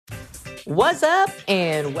What's up,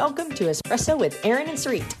 and welcome to Espresso with Aaron and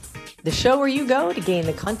Sarit, the show where you go to gain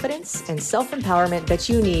the confidence and self-empowerment that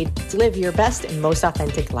you need to live your best and most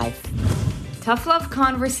authentic life. Tough love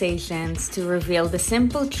conversations to reveal the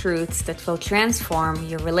simple truths that will transform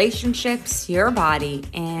your relationships, your body,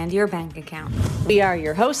 and your bank account. We are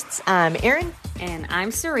your hosts. I'm Aaron. And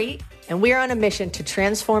I'm Sarit. And we are on a mission to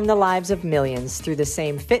transform the lives of millions through the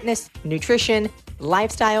same fitness, nutrition,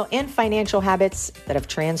 lifestyle, and financial habits that have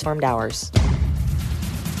transformed ours.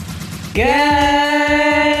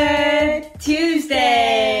 Good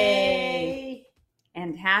Tuesday!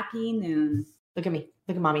 And happy noon. Look at me.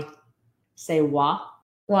 Look at mommy. Say wa.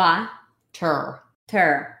 Water.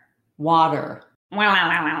 Water.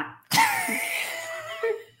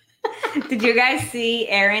 Did you guys see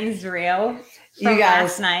Aaron's reel from You guys,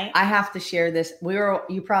 last night? I have to share this.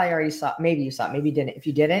 You probably already saw it. Maybe you saw it. Maybe you didn't. If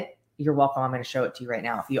you didn't, you're welcome. I'm going to show it to you right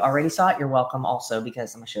now. If you already saw it, you're welcome also,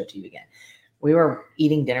 because I'm going to show it to you again. We were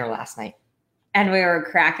eating dinner last night. And we were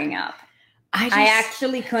cracking up. I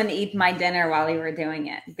actually couldn't eat my dinner while we were doing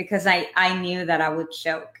it because I knew that I would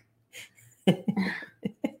choke. This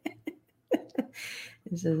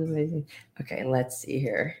is amazing. Okay, let's see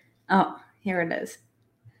here. Oh, here it is.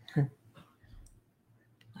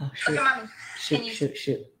 Oh, shoot. Look at mommy. Shoot.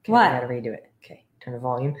 Okay, What? I gotta redo it. Okay, turn the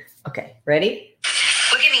volume. Okay, ready?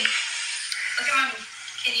 Look at me. Look at mommy.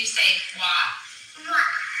 Can you say water?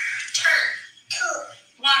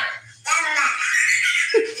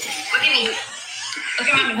 Look at me. Look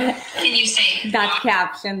at mommy. Can you say That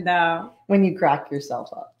caption though. When you crack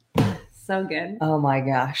yourself up. So good. Oh my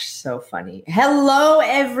gosh, so funny. Hello,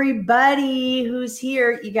 everybody who's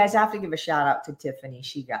here. You guys have to give a shout out to Tiffany.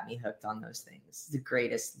 She got me hooked on those things. The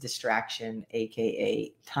greatest distraction,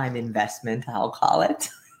 aka time investment, I'll call it,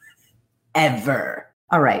 ever.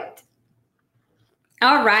 All right.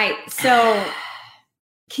 So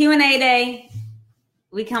Q&A day.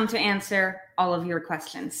 We come to answer all of your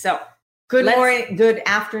questions. So Good morning, good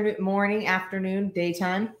afternoon,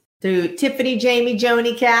 daytime. To Tiffany, Jamie,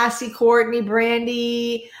 Joni, Cassie, Courtney,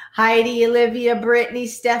 Brandy, Heidi, Olivia, Brittany,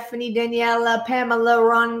 Stephanie, Daniela, Pamela,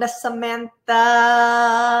 Rhonda, Samantha,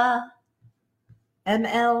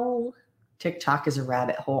 ML. TikTok is a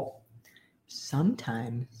rabbit hole.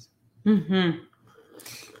 Sometimes. I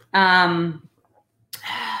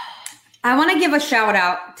want to give a shout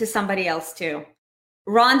out to somebody else too.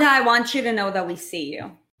 Rhonda, I want you to know that we see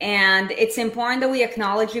you. And it's important that we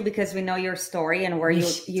acknowledge you because we know your story and where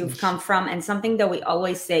you've come from. And something that we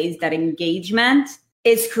always say is that engagement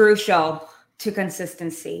is crucial to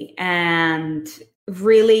consistency and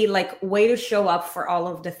really like way to show up for all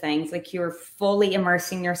of the things. Like you're fully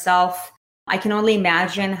immersing yourself. I can only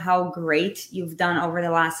imagine how great you've done over the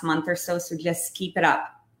last month or so. So just keep it up.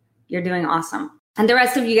 You're doing awesome. And the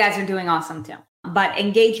rest of you guys are doing awesome too. But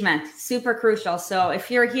engagement, super crucial. So if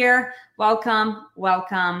you're here, welcome.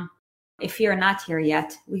 If you're not here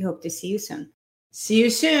yet, we hope to see you soon. See you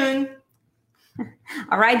soon.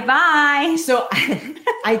 All right, bye. So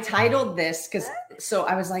I titled this because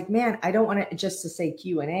I was like, man, I don't want it just to say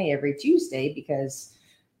Q&A every Tuesday because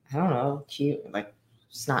I don't know,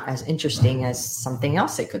 it's not as interesting as something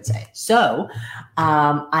else it could say. So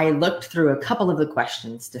I looked through a couple of the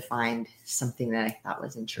questions to find something that I thought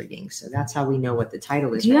was intriguing. So that's how we know what the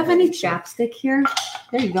title is. Do you have any chapstick here?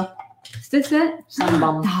 There you go. Is this it?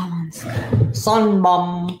 Sunbum.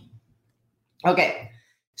 Sunbum. Okay.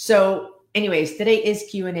 So anyways, today is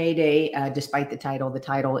Q&A day. Despite the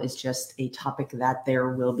title is just a topic that there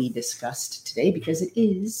will be discussed today because it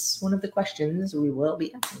is one of the questions we will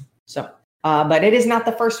be asking. So but it is not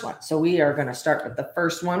the first one. So we are going to start with the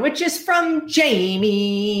first one, which is from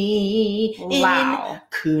Jamie in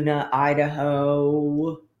Kuna,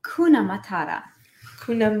 Idaho. Kuna Matata.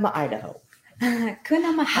 Kuna, Idaho.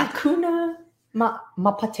 Kuna Matata. Hakuna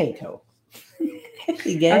potato.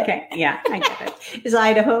 You get it? Okay. Yeah, I get it. Is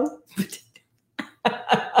Idaho?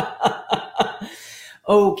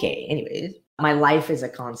 Okay. Anyways, my life is a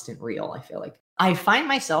constant reel, I feel like. I find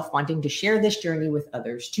myself wanting to share this journey with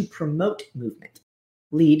others to promote movement.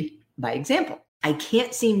 Lead by example. I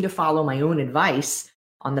can't seem to follow my own advice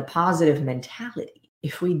on the positive mentality.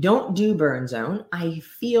 If we don't do burn zone, I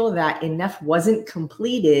feel that enough wasn't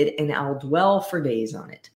completed and I'll dwell for days on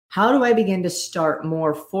it. How do I begin to start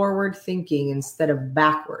more forward thinking instead of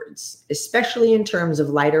backwards, especially in terms of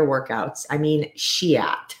lighter workouts? I mean,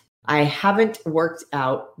 shiat. I haven't worked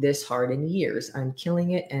out this hard in years. I'm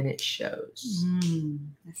killing it and it shows.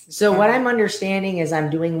 So what I'm understanding is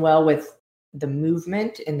I'm doing well with the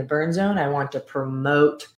movement in the burn zone. I want to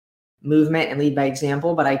promote movement and lead by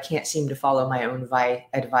example, but I can't seem to follow my own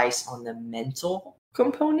advice on the mental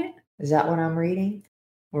component. Is that what I'm reading?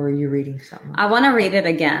 Or are you reading something? I want to read it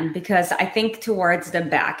again because I think towards the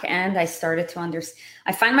back end, I started to understand.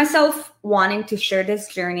 I find myself wanting to share this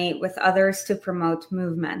journey with others to promote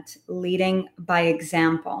movement, leading by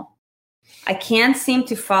example. I can't seem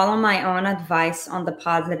to follow my own advice on the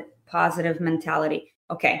positive mentality.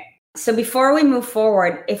 Okay. So before we move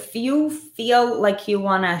forward, if you feel like you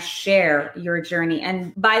want to share your journey,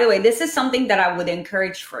 and by the way, this is something that I would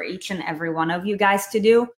encourage for each and every one of you guys to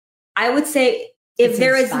do. I would say, if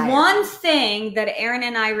there is one thing that Erin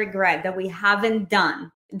and I regret that we haven't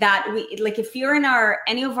done, that we like, if you're in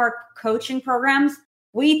any of our coaching programs,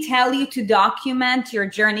 we tell you to document your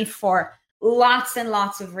journey for lots and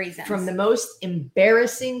lots of reasons. From the most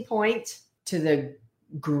embarrassing point to the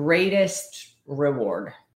greatest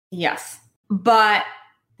reward. Yes. But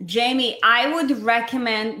Jamie, I would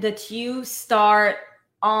recommend that you start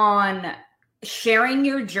on sharing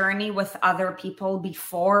your journey with other people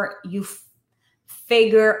before you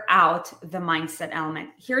figure out the mindset element.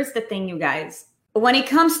 Here's the thing, you guys. When it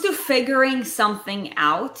comes to figuring something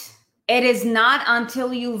out, it is not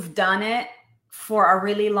until you've done it for a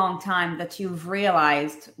really long time that you've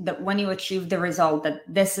realized that when you achieve the result, that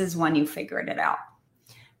this is when you figured it out.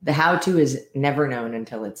 The how-to is never known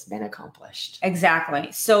until it's been accomplished.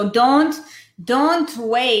 Exactly. So don't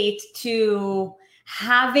wait to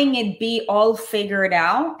having it be all figured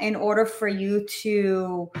out in order for you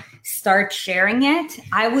to start sharing it.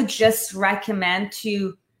 I would just recommend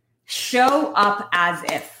to show up as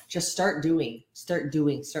if. Just start taking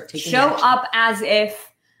Show action. up as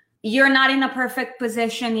if you're not in a perfect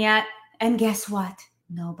position yet. And guess what?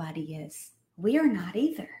 Nobody is. We are not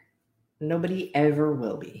either. Nobody ever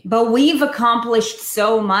will be. But we've accomplished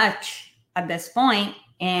so much at this point,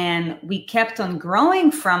 and we kept on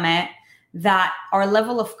growing from it, that our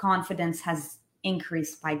level of confidence has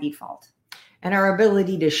increased by default. And our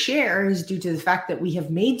ability to share is due to the fact that we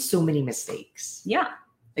have made so many mistakes. Yeah.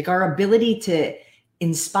 Like, our ability to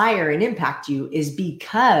inspire and impact you is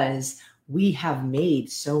because we have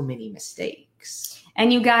made so many mistakes.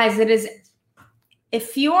 And you guys,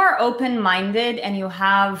 if you are open-minded and you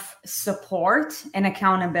have support and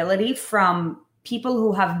accountability from people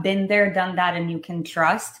who have been there, done that, and you can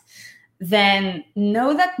trust, then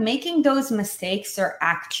know that making those mistakes are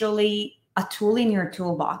actually a tool in your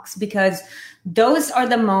toolbox, because those are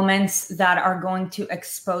the moments that are going to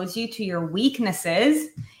expose you to your weaknesses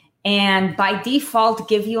and by default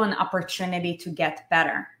give you an opportunity to get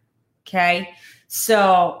better. Okay.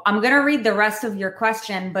 So I'm going to read the rest of your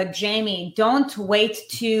question, but Jamie, don't wait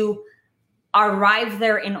to arrive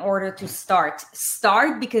there in order to start.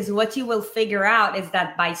 Start, because what you will figure out is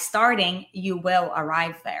that by starting, you will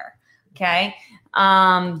arrive there. Okay.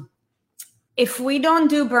 If we don't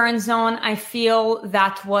do burn zone, I feel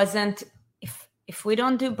that wasn't, if we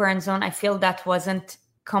don't do burn zone, I feel that wasn't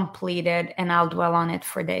completed, and I'll dwell on it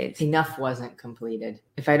for days. Enough wasn't completed.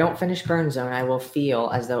 If I don't finish burn zone, I will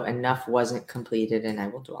feel as though enough wasn't completed, and I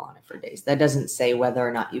will dwell on it for days. That doesn't say whether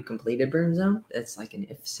or not you completed burn zone. That's like an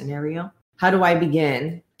if scenario. How do I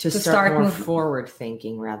begin to start more forward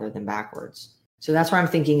thinking rather than backwards? So that's why I'm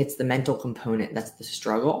thinking it's the mental component. That's the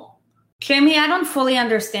struggle. Jamie, I don't fully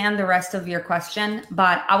understand the rest of your question,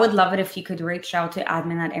 but I would love it if you could reach out to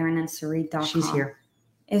admin@erinandsarit.com. She's here.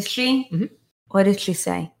 Is she? Mm-hmm. What did she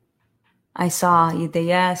say? I saw you the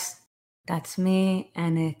yes. That's me.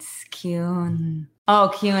 And it's Kuna.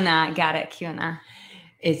 Oh, Kuna. Got it. Kuna.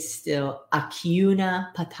 It's still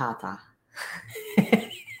Akuna Patata.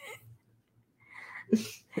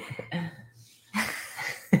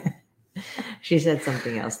 She said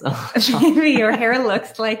something else though. Maybe your hair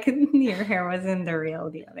looks like your hair was in the reel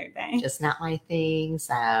the other day. Just not my thing,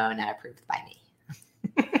 so not approved by me.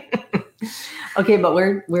 Okay, but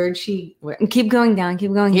where'd she? Keep going down.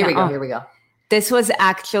 Keep going down. Here we go. This was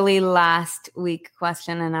actually last week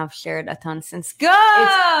question, and I've shared a ton since. Good.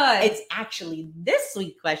 It's actually this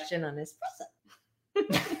week question on Espresso.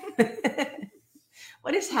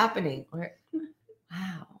 What is happening?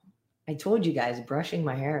 Wow. I told you guys, brushing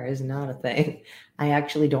my hair is not a thing. I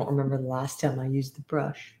actually don't remember the last time I used the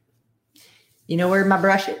brush. You know where my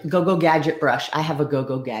brush is? Go Gadget brush. I have a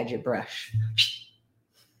Go Gadget brush.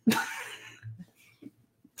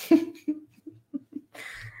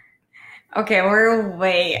 Okay, we're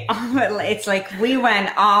way off. It's like we went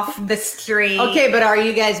off the street. Okay, but are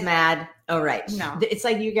you guys mad? Oh, right. No. It's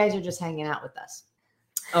like you guys are just hanging out with us.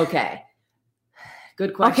 Okay.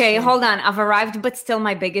 Good question. Okay, hold on. I've arrived, but still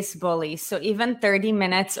my biggest bully. So even 30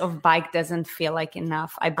 minutes of bike doesn't feel like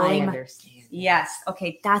enough. I understand. Yes.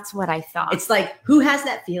 Okay, that's what I thought. It's like, who has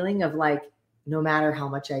that feeling of like, no matter how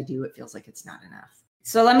much I do, it feels like it's not enough.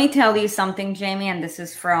 So let me tell you something, Jamie, and this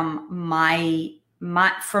is from my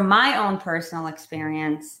from my own personal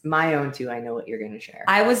experience. My own too. I know what you're going to share.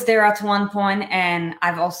 I was there at one point, and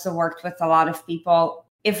I've also worked with a lot of people.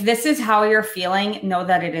 If this is how you're feeling, know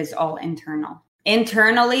that it is all internal.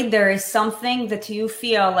 Internally, there is something that you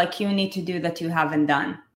feel like you need to do that you haven't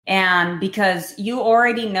done. And because you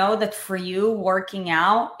already know that for you, working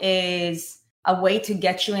out is a way to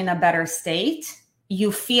get you in a better state,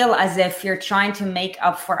 you feel as if you're trying to make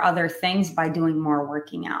up for other things by doing more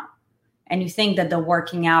working out. And you think that the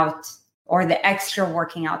working out or the extra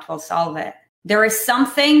working out will solve it. There is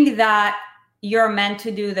something that you're meant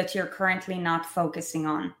to do that you're currently not focusing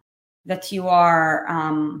on, that you are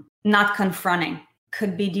not confronting.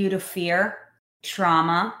 Could be due to fear,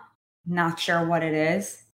 trauma, not sure what it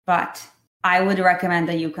is, but I would recommend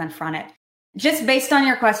that you confront it. Just based on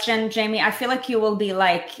your question, Jamie, I feel like you will be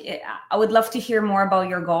like, I would love to hear more about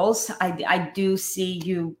your goals. I do see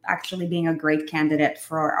you actually being a great candidate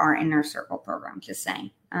for our Inner Circle program, just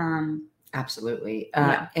saying. Absolutely.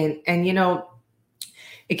 Yeah. And you know,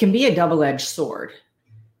 it can be a double-edged sword,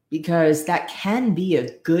 because that can be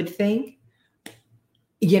a good thing.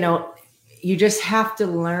 You know, you just have to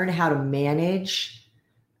learn how to manage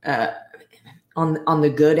on the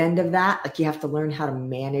good end of that. Like, you have to learn how to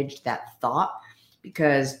manage that thought,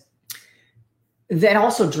 because that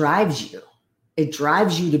also drives you. It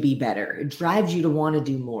drives you to be better. It drives you to want to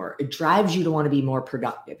do more. It drives you to want to be more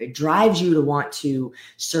productive. It drives you to want to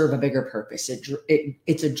serve a bigger purpose.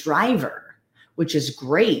 It's a driver, which is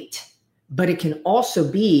great, but it can also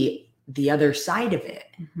be the other side of it,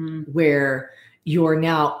 where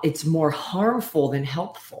it's more harmful than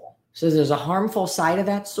helpful. So there's a harmful side of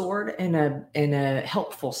that sword and a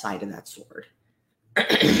helpful side of that sword.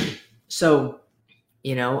 So,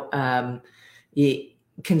 you know, you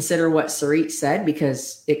consider what Sarit said,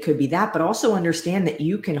 because it could be that, but also understand that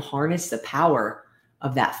you can harness the power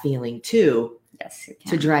of that feeling too. Yes, you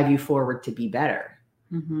can. To drive you forward to be better.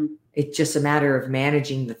 It's just a matter of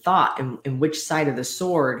managing the thought and which side of the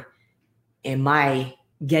sword am I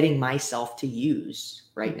getting myself to use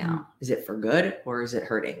right now? Is it for good or is it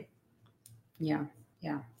hurting? Yeah.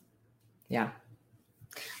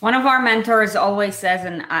 One of our mentors always says,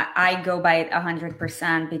 and I go by it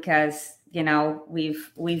 100%, because, you know,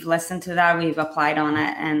 we've listened to that, we've applied on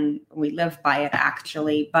it, and we live by it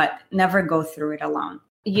actually, but never go through it alone.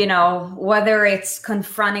 You know, whether it's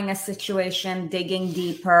confronting a situation, digging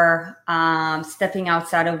deeper, stepping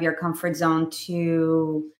outside of your comfort zone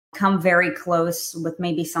to come very close with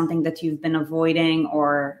maybe something that you've been avoiding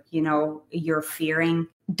or, you know, you're fearing,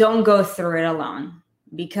 don't go through it alone,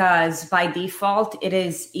 because by default, it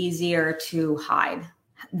is easier to hide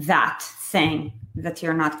that thing that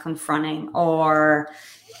you're not confronting, or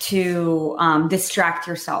to distract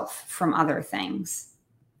yourself from other things.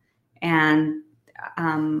 And,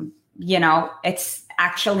 you know, it's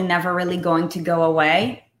actually never really going to go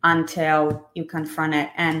away until you confront it.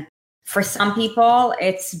 And for some people,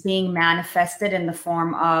 it's being manifested in the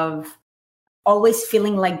form of always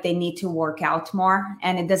feeling like they need to work out more.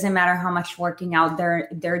 And it doesn't matter how much working out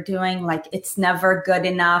they're doing, like, it's never good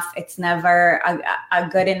enough. It's never a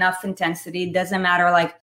good enough intensity. It doesn't matter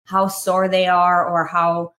like how sore they are or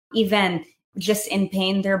how even just in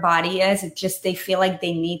pain their body is. It's just they feel like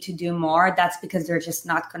they need to do more. That's because they're just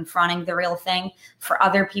not confronting the real thing. For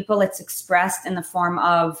other people, it's expressed in the form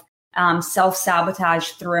of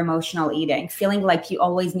self-sabotage through emotional eating, feeling like you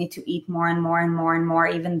always need to eat more and more and more and more,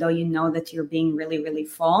 even though you know that you're being really, really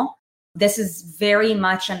full. This is very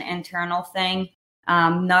much an internal thing,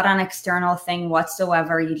 not an external thing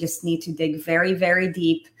whatsoever. You just need to dig very, very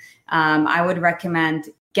deep. I would recommend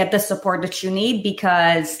get the support that you need,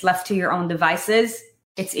 because left to your own devices,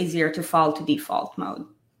 it's easier to fall to default mode.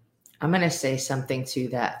 I'm going to say something too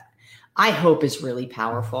that I hope is really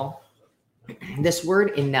powerful. This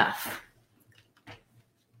word enough.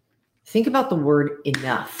 Think about the word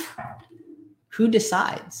enough. Who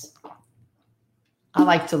decides? I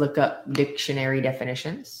like to look up dictionary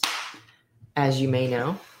definitions, as you may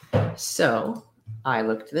know. So I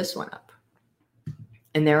looked this one up.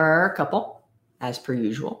 And there are a couple, as per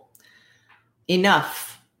usual.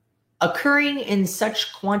 Enough. Occurring in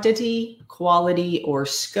such quantity, quality, or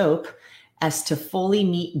scope as to fully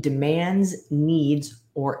meet demands, needs,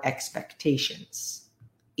 or expectations.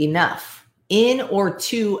 Enough. In or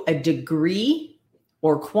to a degree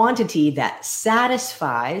or quantity that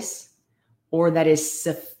satisfies or that is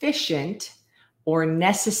sufficient or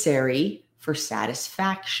necessary for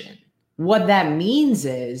satisfaction. What that means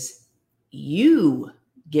is you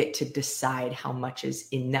get to decide how much is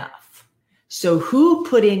enough. So who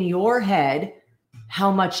put in your head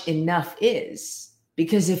how much enough is?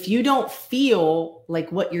 Because if you don't feel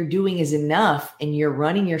like what you're doing is enough and you're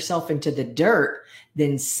running yourself into the dirt,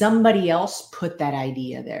 then somebody else put that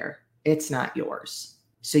idea there. It's not yours.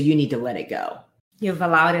 So you need to let it go. You've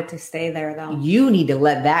allowed it to stay there, though. You need to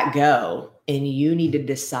let that go, and you need to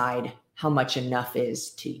decide how much enough is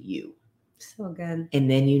to you. So good. And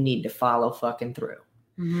then you need to follow fucking through.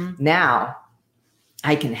 Mm-hmm. Now,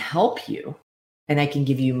 I can help you, and I can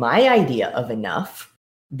give you my idea of enough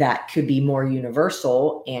that could be more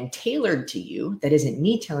universal and tailored to you. That isn't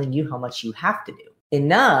me telling you how much you have to do.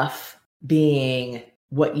 Enough being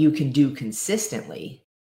what you can do consistently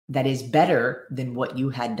that is better than what you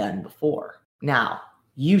had done before. Now,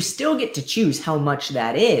 you still get to choose how much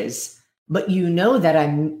that is, but you know that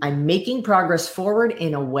I'm making progress forward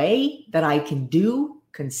in a way that I can do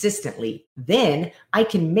consistently. Then I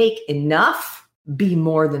can make enough be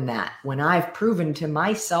more than that. When I've proven to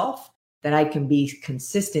myself that I can be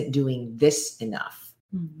consistent doing this enough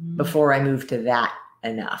before I move to that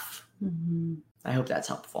enough. I hope that's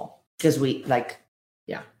helpful. Because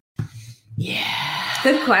yeah.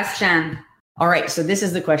 Good question. All right. So this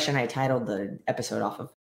is the question I titled the episode off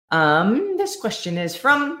of. This question is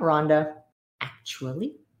from Rhonda,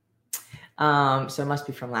 actually. So it must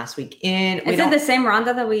be from last week. Is it the same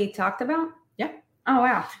Rhonda that we talked about? Yeah. Oh,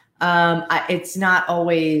 wow. It's not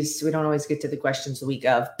always, we don't always get to the questions the week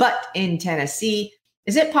of, but in Tennessee,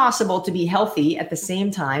 is it possible to be healthy at the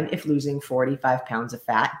same time if losing 45 pounds of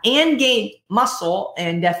fat and gain muscle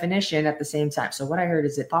and definition at the same time? So what I heard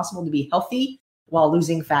is it possible to be healthy while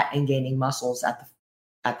losing fat and gaining muscles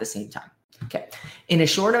at the same time? Okay. In a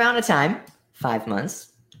short amount of time, 5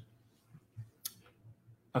 months.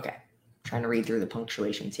 Okay. Trying to read through the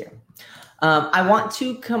punctuations here. I want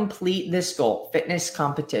to complete this goal, fitness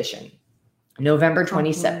competition, November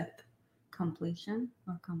 27th. Completion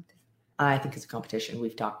or competition? I think it's a competition.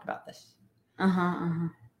 We've talked about this.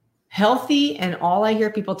 Healthy, and all I hear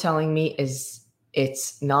people telling me is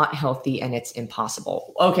it's not healthy and it's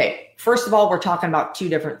impossible. Okay. First of all, we're talking about two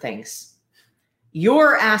different things.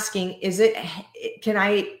 You're asking, can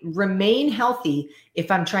I remain healthy if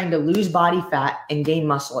I'm trying to lose body fat and gain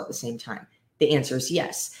muscle at the same time? The answer is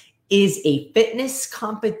yes. Is a fitness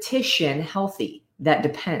competition healthy? That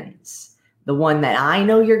depends. The one that I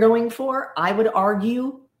know you're going for, I would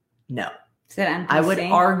argue no. Is it NPC? I would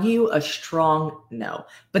argue a strong no.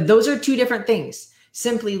 But those are two different things.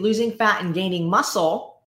 Simply losing fat and gaining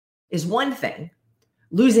muscle is one thing.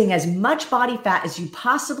 Losing as much body fat as you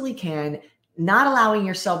possibly can, not allowing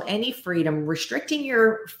yourself any freedom, restricting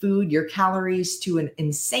your food, your calories to an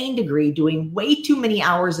insane degree, doing way too many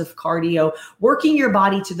hours of cardio, working your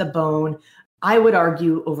body to the bone. I would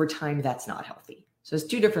argue over time that's not healthy. So it's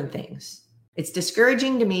two different things. It's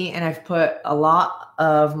discouraging to me, and I've put a lot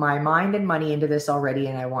of my mind and money into this already,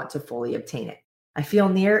 and I want to fully obtain it. I feel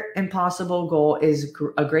near impossible goal is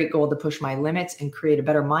a great goal to push my limits and create a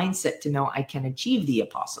better mindset to know I can achieve the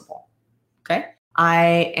impossible. Okay.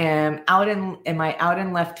 I am out in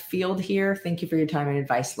left field here. Thank you for your time and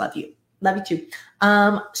advice. Love you. Love you too.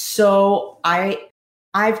 So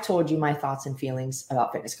I've told you my thoughts and feelings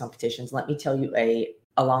about fitness competitions. Let me tell you a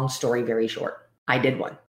long story, very short. I did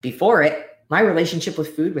one. Before it, my relationship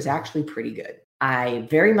with food was actually pretty good. I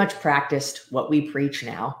very much practiced what we preach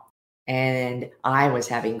now, and I was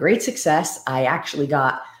having great success. I actually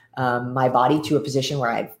got my body to a position where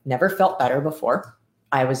I've never felt better before.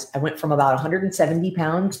 I went from about 170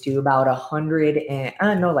 pounds to about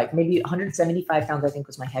 175 pounds, I think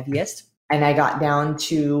was my heaviest. And I got down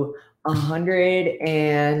to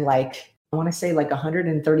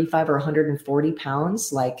 135 or 140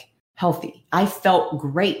 pounds, like healthy. I felt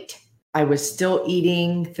great. I was still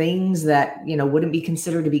eating things that, wouldn't be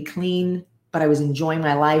considered to be clean, but I was enjoying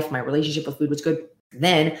my life. My relationship with food was good.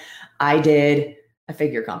 Then I did a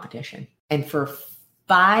figure competition. And for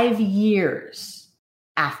 5 years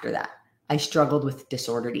after that, I struggled with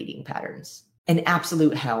disordered eating patterns. An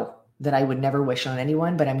absolute hell that I would never wish on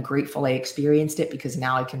anyone, but I'm grateful I experienced it because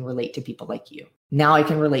now I can relate to people like you. Now I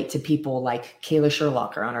can relate to people like Kayla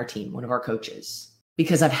Sherlocker on our team, one of our coaches,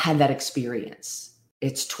 because I've had that experience.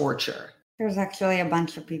 It's torture. There's actually a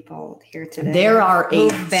bunch of people here today. There are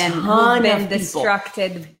who've been of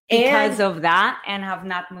distracted because of that and have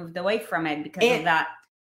not moved away from it because of that.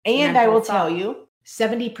 And I will tell you,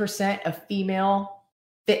 70% of female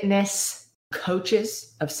fitness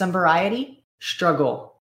coaches of some variety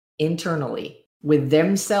struggle internally with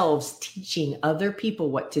themselves teaching other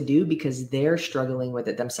people what to do because they're struggling with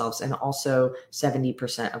it themselves. And also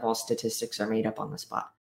 70% of all statistics are made up on the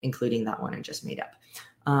spot, including that one I just made up.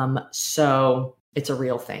 So it's a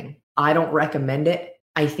real thing. I don't recommend it.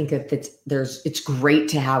 I think that it's great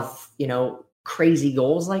to have, crazy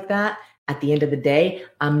goals like that, at the end of the day,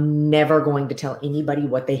 I'm never going to tell anybody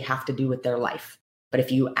what they have to do with their life. But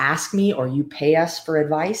if you ask me or you pay us for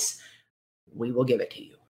advice, we will give it to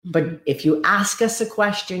you. But if you ask us a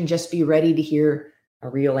question, just be ready to hear a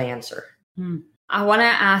real answer. I want to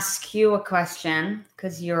ask you a question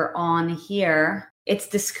because you're on here. It's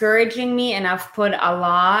discouraging me, and I've put a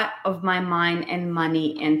lot of my mind and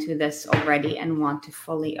money into this already and want to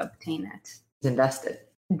fully obtain it. It's invested.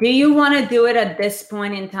 Do you want to do it at this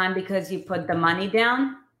point in time because you put the money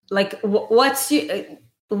down? Like, what's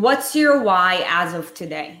your why as of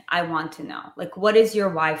today? I want to know. Like, what is your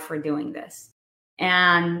why for doing this?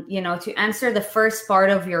 And, to answer the first part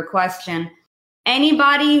of your question,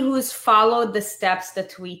 anybody who's followed the steps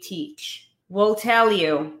that we teach will tell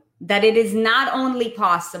you that it is not only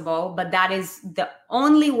possible, but that is the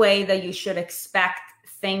only way that you should expect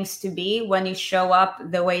things to be when you show up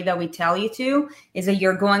the way that we tell you to, is that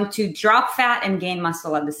you're going to drop fat and gain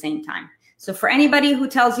muscle at the same time. So for anybody who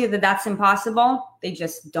tells you that that's impossible, they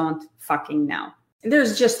just don't fucking know.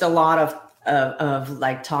 There's just a lot of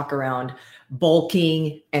like talk around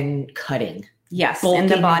bulking and cutting. Yes, in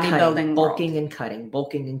the bodybuilding world. Bulking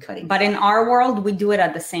and cutting. But in our world, we do it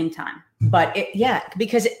at the same time. But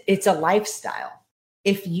because it's a lifestyle.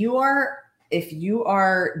 If you are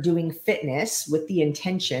doing fitness with the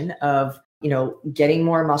intention of, getting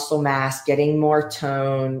more muscle mass, getting more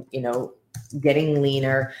tone, getting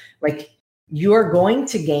leaner, like you're going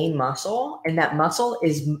to gain muscle, and that muscle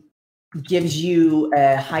gives you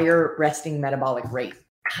a higher resting metabolic rate.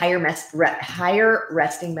 Higher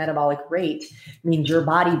resting metabolic rate means your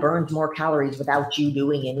body burns more calories without you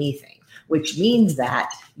doing anything, which means that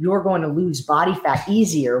you're going to lose body fat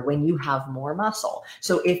easier when you have more muscle.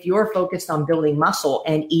 So if you're focused on building muscle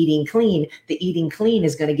and eating clean, the eating clean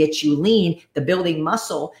is going to get you lean. The building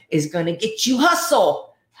muscle is going to get you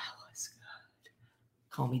hustle. That was good.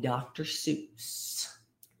 Call me Dr. Seuss.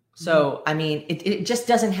 So, it just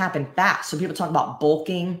doesn't happen fast. So people talk about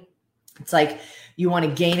bulking. It's like, you want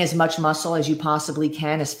to gain as much muscle as you possibly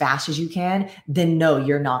can, as fast as you can, then no,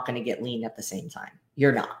 you're not going to get lean at the same time.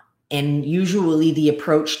 You're not. And usually the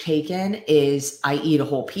approach taken is I eat a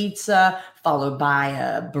whole pizza, followed by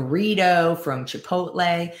a burrito from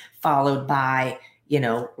Chipotle, followed by,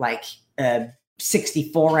 like a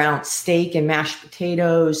 64-ounce steak and mashed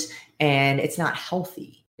potatoes. And it's not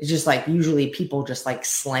healthy. It's just like usually people just like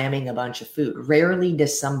slamming a bunch of food. Rarely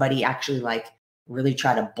does somebody actually like really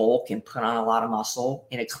try to bulk and put on a lot of muscle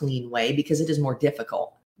in a clean way, because it is more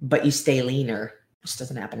difficult, but you stay leaner. It just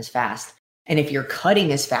doesn't happen as fast. And if you're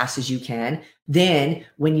cutting as fast as you can, then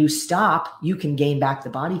when you stop, you can gain back the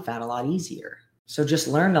body fat a lot easier. So just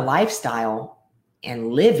learn the lifestyle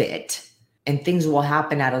and live it, and things will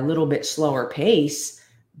happen at a little bit slower pace,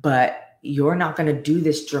 but you're not going to do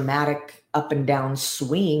this dramatic up and down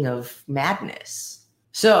swing of madness.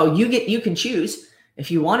 So you can choose. If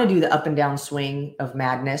you want to do the up and down swing of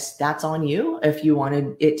madness, that's on you. If you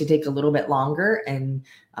wanted it to take a little bit longer and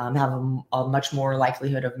have a much more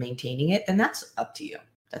likelihood of maintaining it, then that's up to you.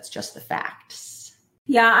 That's just the facts.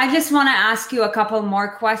 Yeah, I just want to ask you a couple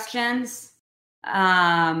more questions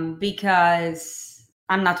because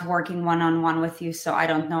I'm not working one-on-one with you, so I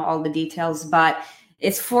don't know all the details. But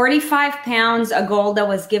is 45 pounds a goal that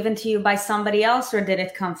was given to you by somebody else, or did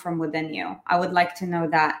it come from within you? I would like to know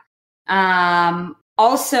that.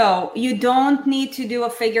 Also, you don't need to do a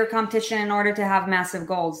figure competition in order to have massive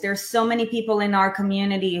goals. There's so many people in our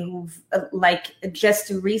community who've just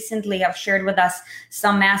recently have shared with us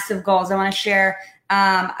some massive goals. I want to share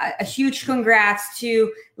a huge congrats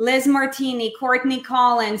to Liz Martini, Courtney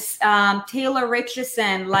Collins, Taylor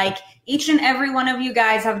Richardson. Like each and every one of you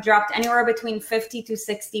guys have dropped anywhere between 50 to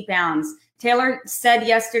 60 pounds. Taylor said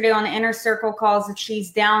yesterday on the Inner Circle calls that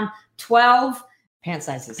she's down 12 pant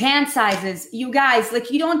sizes. You guys,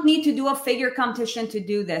 like, you don't need to do a figure competition to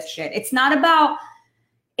do this shit. It's about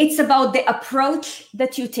the approach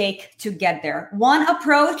that you take to get there. One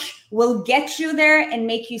approach will get you there and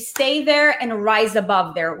make you stay there and rise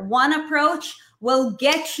above there. One approach will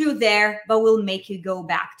get you there, but will make you go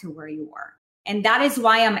back to where you were. And that is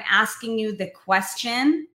why I'm asking you the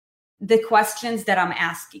questions that I'm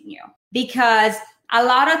asking you, because a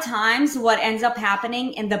lot of times what ends up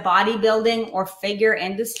happening in the bodybuilding or figure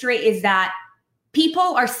industry is that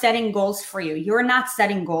people are setting goals for you. You're not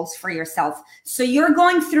setting goals for yourself. So you're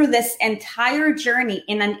going through this entire journey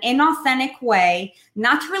in an inauthentic way,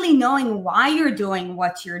 not really knowing why you're doing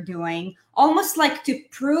what you're doing, almost like to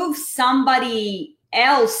prove somebody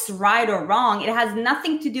else right or wrong. It has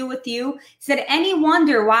nothing to do with you. Is it any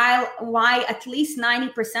wonder why at least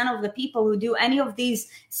 90% of the people who do any of these,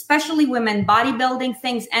 especially women, bodybuilding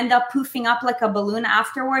things, end up poofing up like a balloon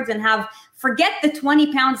afterwards and forget the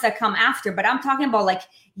 20 pounds that come after, but I'm talking about like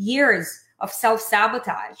years of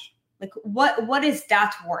self-sabotage. Like what is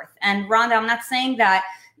that worth? And Rhonda, I'm not saying that,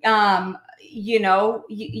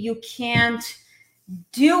 you can't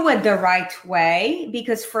do it the right way,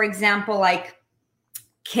 because for example, like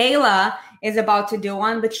Kayla is about to do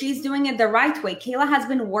one, but she's doing it the right way. Kayla has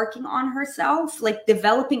been working on herself, like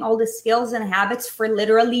developing all the skills and habits for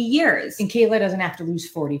literally years. And Kayla doesn't have to lose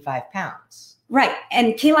 45 pounds. Right.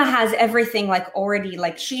 And Kayla has everything like already,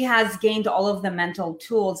 like she has gained all of the mental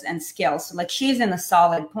tools and skills. So like she's in a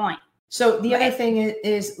solid point. So the other thing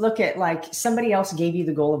is look at like somebody else gave you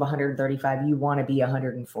the goal of 135. You want to be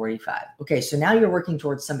 145. Okay. So now you're working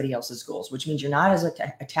towards somebody else's goals, which means you're not as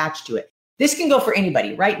attached to it. This can go for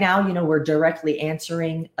anybody. Right now, we're directly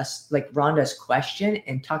answering like Rhonda's question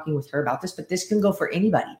and talking with her about this, but this can go for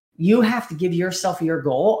anybody. You have to give yourself your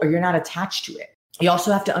goal or you're not attached to it. You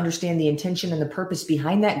also have to understand the intention and the purpose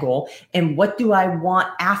behind that goal. And what do I want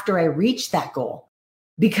after I reach that goal?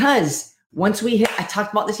 Because once we I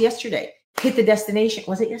talked about this yesterday, hit the destination.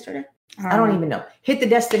 Was it yesterday? I don't even know. Hit the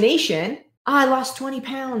destination. I lost 20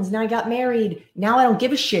 pounds. Now I got married. Now I don't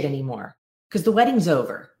give a shit anymore because the wedding's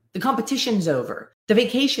over. The competition's over. The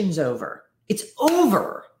vacation's over. It's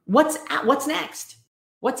over. What's next?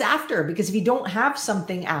 What's after? Because if you don't have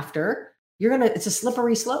something after, it's a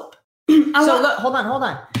slippery slope. So look, hold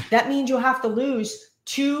on. That means you'll have to lose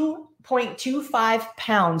 2.25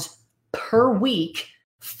 pounds per week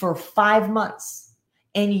for 5 months.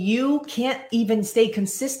 And you can't even stay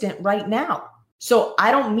consistent right now. So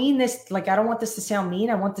I don't mean this, like, I don't want this to sound mean.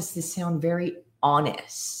 I want this to sound very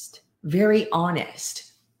honest. Very honest.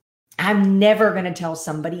 I'm never going to tell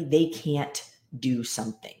somebody they can't do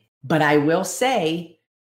something. But I will say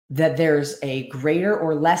that there's a greater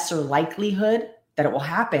or lesser likelihood that it will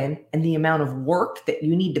happen. And the amount of work that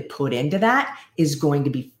you need to put into that is going to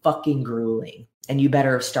be fucking grueling. And you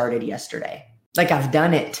better have started yesterday. Like I've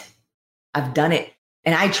done it.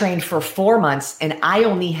 And I trained for 4 months and I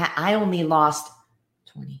only lost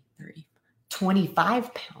 20, 30,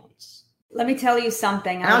 25 pounds. Let me tell you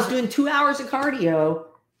something. And I was doing 2 hours of cardio,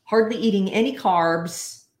 hardly eating any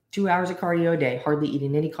carbs, 2 hours of cardio a day, hardly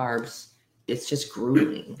eating any carbs. It's just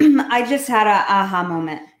grueling. I just had a aha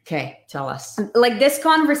moment. Okay, tell us. Like this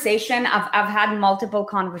conversation, I've had multiple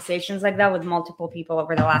conversations like that with multiple people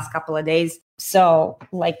over the last couple of days. So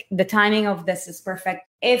like the timing of this is perfect.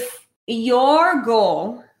 If your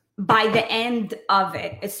goal by the end of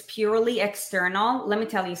it is purely external, let me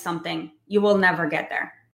tell you something, you will never get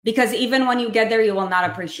there. Because even when you get there, you will not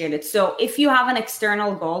appreciate it. So if you have an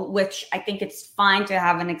external goal, which I think it's fine to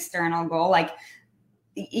have an external goal, like,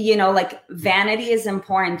 like vanity is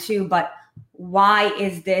important too, but why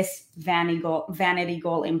is this vanity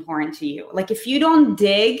goal important to you? Like if you don't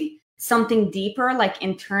dig something deeper, like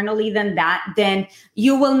internally than that, then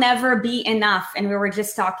you will never be enough. And we were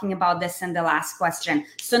just talking about this in the last question.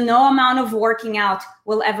 So no amount of working out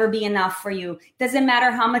will ever be enough for you. Doesn't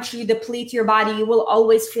matter how much you deplete your body, you will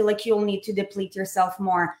always feel like you'll need to deplete yourself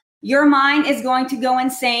more. Your mind is going to go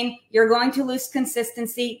insane. You're going to lose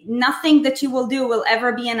consistency. Nothing that you will do will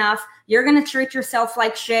ever be enough. You're going to treat yourself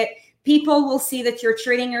like shit. People will see that you're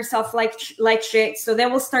treating yourself like shit. So they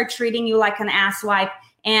will start treating you like an asswipe.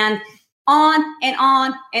 And on and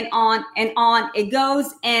on and on and on it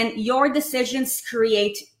goes. And your decisions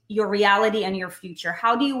create your reality and your future.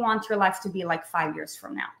 How do you want your life to be like 5 years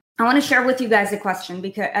from now? I want to share with you guys a question,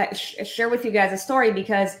 because share with you guys a story,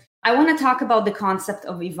 because I want to talk about the concept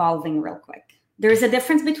of evolving real quick. There's a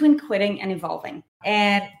difference between quitting and evolving.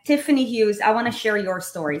 And Tiffany Hughes, I want to share your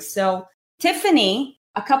story. So Tiffany,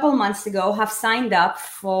 a couple months ago, have signed up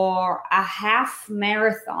for a half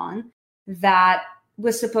marathon that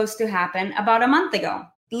was supposed to happen about a month ago.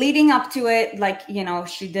 Leading up to it,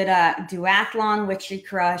 she did a duathlon, which she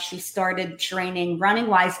crushed. She started training running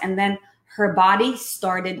wise, and then her body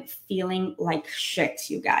started feeling like shit,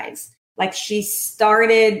 you guys. Like she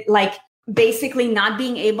started basically not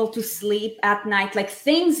being able to sleep at night. Like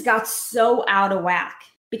things got so out of whack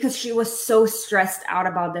because she was so stressed out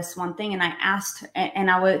about this one thing. And I asked her, and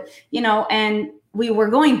I would, and we were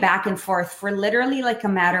going back and forth for literally like a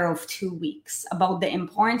matter of 2 weeks about the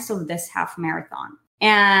importance of this half marathon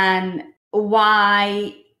and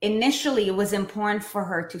why initially it was important for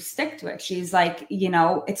her to stick to it. She's like,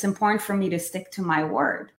 it's important for me to stick to my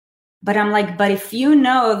word. But I'm like, but if you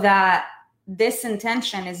know that this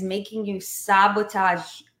intention is making you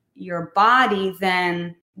sabotage your body,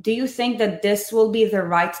 then do you think that this will be the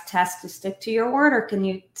right test to stick to your word, or can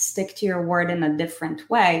you stick to your word in a different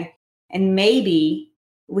way? And maybe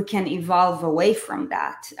we can evolve away from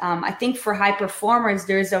that. I think for high performers,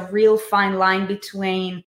 there's a real fine line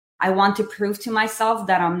between I want to prove to myself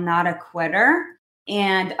that I'm not a quitter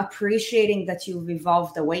and appreciating that you've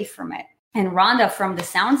evolved away from it. And Rhonda, from the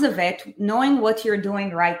sounds of it, knowing what you're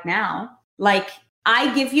doing right now, like,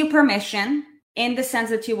 I give you permission in the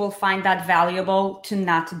sense that you will find that valuable to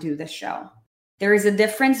not do the show. There is a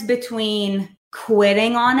difference between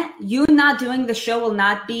quitting on it. You not doing the show will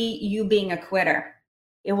not be you being a quitter.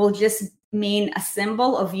 It will just mean a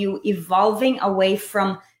symbol of you evolving away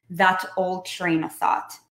from that old train of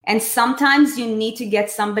thought. And sometimes you need to get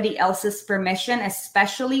somebody else's permission,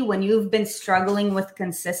 especially when you've been struggling with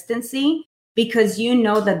consistency, because you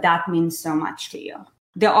know that that means so much to you.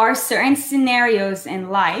 There are certain scenarios in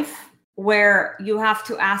life where you have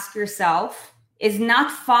to ask yourself, is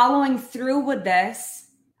not following through with this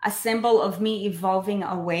a symbol of me evolving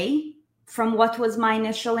away from what was my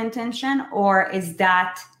initial intention, or is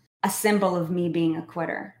that a symbol of me being a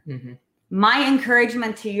quitter? Mm-hmm. My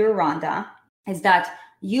encouragement to you, Rhonda, is that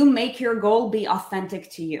you make your goal be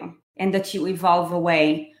authentic to you, and that you evolve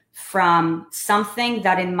away from something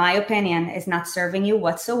that, in my opinion, is not serving you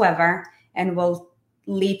whatsoever and will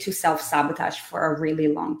lead to self-sabotage for a really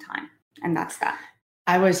long time. And that's that.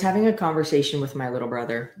 I was having a conversation with my little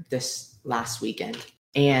brother this last weekend,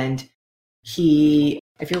 and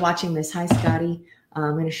if you're watching this, hi, Scotty.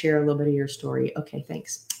 I'm going to share a little bit of your story. Okay,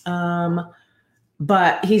 thanks.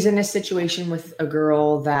 But he's in a situation with a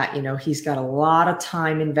girl that, he's got a lot of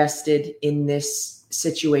time invested in this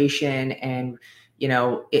situation. And,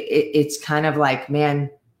 it's kind of like,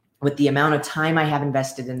 man, with the amount of time I have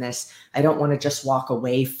invested in this, I don't want to just walk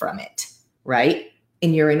away from it. Right.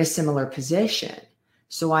 And you're in a similar position.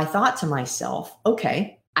 So I thought to myself,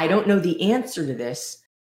 okay, I don't know the answer to this,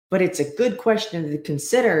 but it's a good question to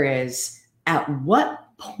consider is, at what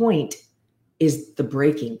point is the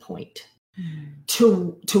breaking point?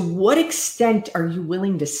 To what extent are you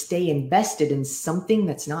willing to stay invested in something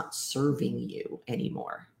that's not serving you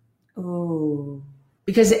anymore? Oh,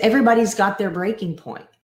 because everybody's got their breaking point.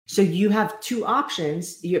 So you have two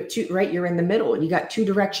options. You have two, right? You're in the middle. You got two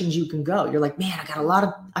directions you can go. You're like, man, I've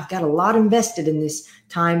got a lot invested in this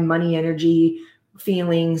time, money, energy,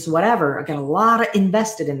 feelings, whatever. I got a lot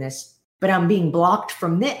invested in this, but I'm being blocked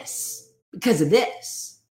from this because of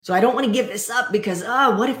this. So I don't want to give this up because,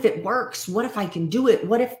 what if it works? What if I can do it?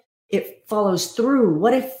 What if it follows through?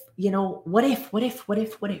 What if, what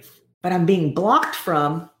if? But I'm being blocked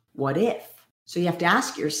from what if. So you have to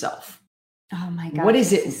ask yourself, oh my God, what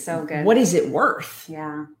is it? Is so good. What is it worth?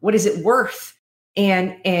 Yeah. What is it worth?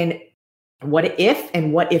 And what if,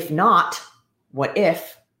 and what if not? What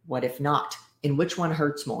if not? And which one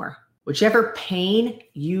hurts more? Whichever pain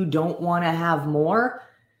you don't want to have more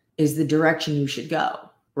is the direction you should go.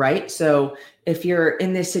 Right. So if you're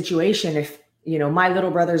in this situation, if, my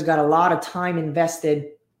little brother's got a lot of time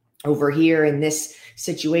invested over here in this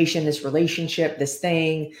situation, this relationship, this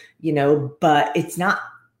thing, but it's not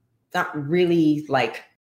really like,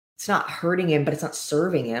 it's not hurting him, but it's not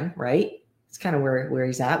serving him. Right. It's kind of where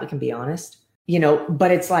he's at. We can be honest,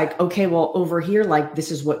 but it's like, okay, well, over here, like, this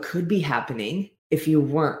is what could be happening if you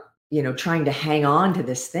weren't, trying to hang on to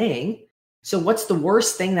this thing. So what's the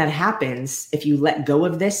worst thing that happens if you let go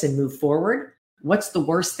of this and move forward? What's the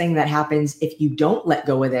worst thing that happens if you don't let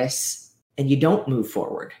go of this and you don't move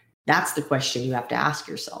forward? That's the question you have to ask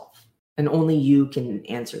yourself. And only you can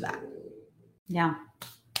answer that. Yeah.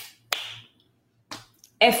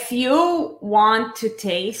 If you want to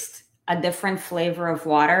taste a different flavor of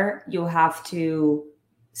water, you have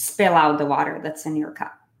spill out the water that's in your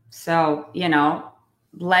cup. So,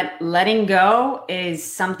 letting go is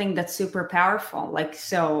something that's super powerful. Like,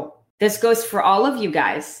 so this goes for all of you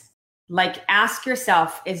guys. Like, ask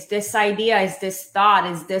yourself, is this idea, is this thought,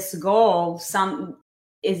 is this goal,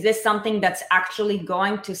 is this something that's actually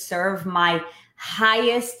going to serve my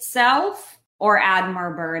highest self or add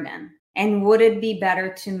more burden? And would it be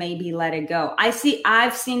better to maybe let it go?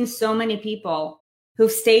 I've seen so many people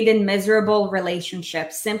who've stayed in miserable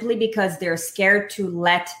relationships simply because they're scared to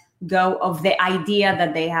let go of the idea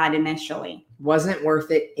that they had initially. Wasn't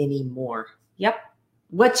worth it anymore. Yep.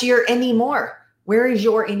 What's your anymore? Where is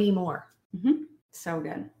your anymore? Mm-hmm. So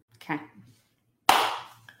good. Okay.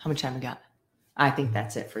 How much time we got? I think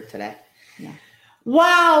that's it for today. Yeah.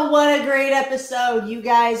 Wow, what a great episode. You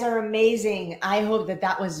guys are amazing. I hope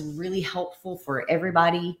that was really helpful for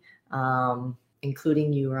everybody,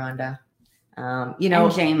 including you, Rhonda. And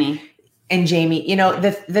Jamie.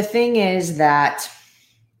 The thing is that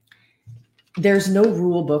there's no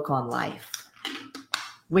rule book on life,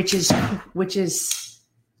 which is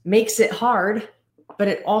makes it hard, but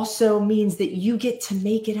it also means that you get to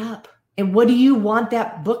make it up. And what do you want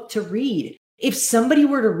that book to read? If somebody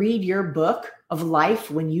were to read your book of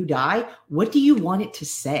life when you die, what do you want it to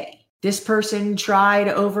say? This person tried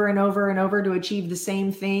over and over and over to achieve the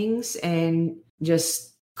same things and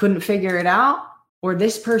just couldn't figure it out? Or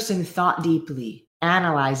this person thought deeply,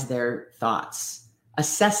 analyzed their thoughts,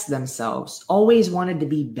 assessed themselves, always wanted to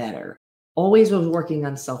be better, always was working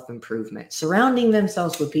on self-improvement, surrounding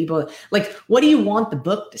themselves with people. Like, what do you want the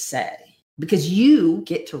book to say? Because you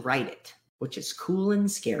get to write it, which is cool and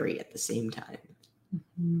scary at the same time.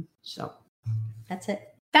 Mm-hmm. So that's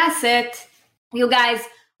it. That's it. You guys,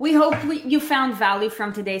 we hope you found value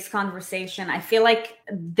from today's conversation. I feel like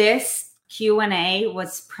this Q&A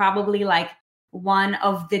was probably like one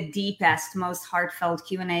of the deepest, most heartfelt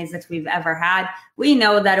Q&As that we've ever had. We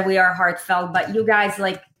know that we are heartfelt, but you guys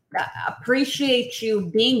like appreciate you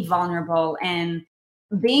being vulnerable and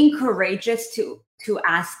being courageous to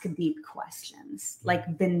ask deep questions,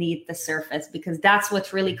 like beneath the surface, because that's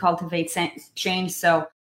what really cultivates change. So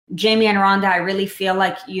Jamie and Rhonda, I really feel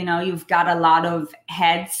like, you've got a lot of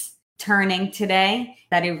heads turning today,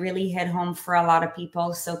 that it really hit home for a lot of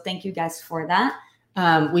people. So thank you guys for that.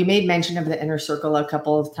 We made mention of the Inner Circle a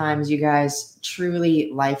couple of times, you guys.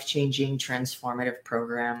 Truly life-changing, transformative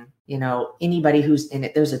program. Anybody who's in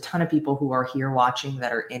it, there's a ton of people who are here watching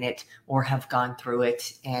that are in it or have gone through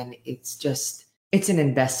it. And it's an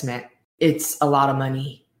investment. It's a lot of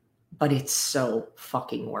money, but it's so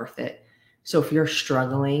fucking worth it. So if you're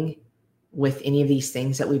struggling with any of these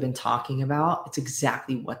things that we've been talking about, it's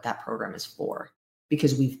exactly what that program is for,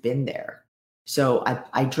 because we've been there. So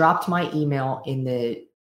I dropped my email in the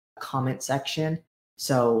comment section.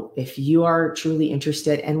 So if you are truly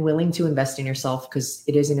interested and willing to invest in yourself, because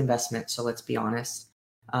it is an investment, so let's be honest,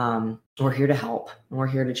 we're here to help and we're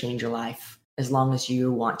here to change your life as long as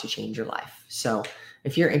you want to change your life. So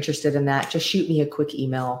if you're interested in that, just shoot me a quick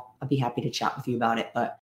email. I'd be happy to chat with you about it.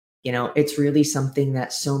 But it's really something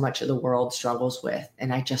that so much of the world struggles with.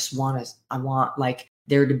 And I want like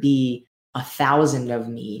there to be 1,000 of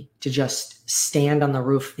me to just stand on the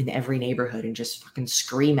roof in every neighborhood and just fucking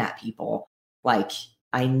scream at people. Like,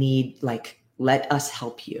 let us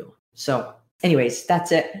help you. So anyways,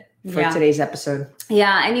 that's it for today's episode.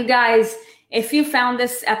 Yeah. And you guys, if you found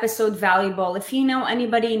this episode valuable, if you know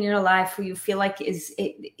anybody in your life who you feel like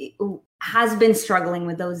has been struggling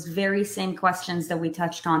with those very same questions that we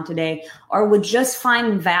touched on today, or would just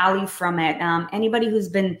find value from it, anybody who's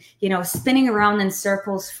been, spinning around in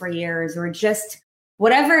circles for years, or just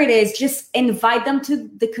whatever it is, just invite them to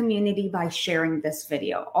the community by sharing this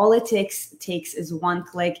video. All it takes is one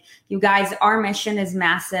click. You guys, our mission is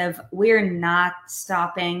massive. We're not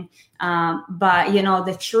stopping. But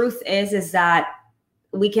the truth is that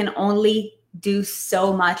we can only do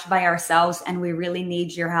so much by ourselves, and we really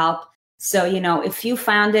need your help. So, if you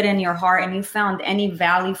found it in your heart and you found any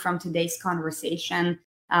value from today's conversation,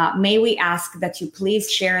 may we ask that you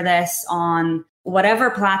please share this on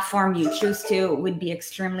whatever platform you choose to. We'd be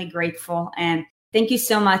extremely grateful. And thank you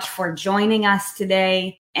so much for joining us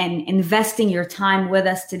today and investing your time with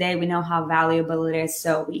us today. We know how valuable it is.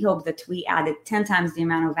 So we hope that we added 10 times the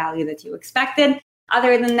amount of value that you expected.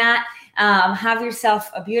 Other than that, have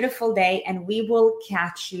yourself a beautiful day, and we will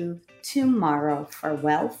catch you tomorrow for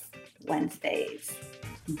Wealth Wednesdays.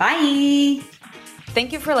 Bye.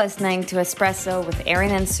 Thank you for listening to Espresso with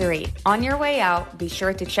Erin and Sarit. On your way out, be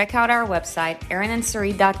sure to check out our website,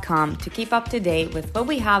 erinandsarit.com, to keep up to date with what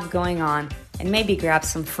we have going on and maybe grab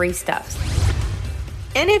some free stuff.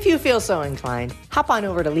 And if you feel so inclined, hop on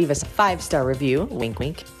over to leave us a 5-star review, wink,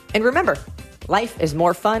 wink. And remember, life is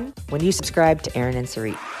more fun when you subscribe to Erin and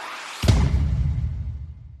Sarit.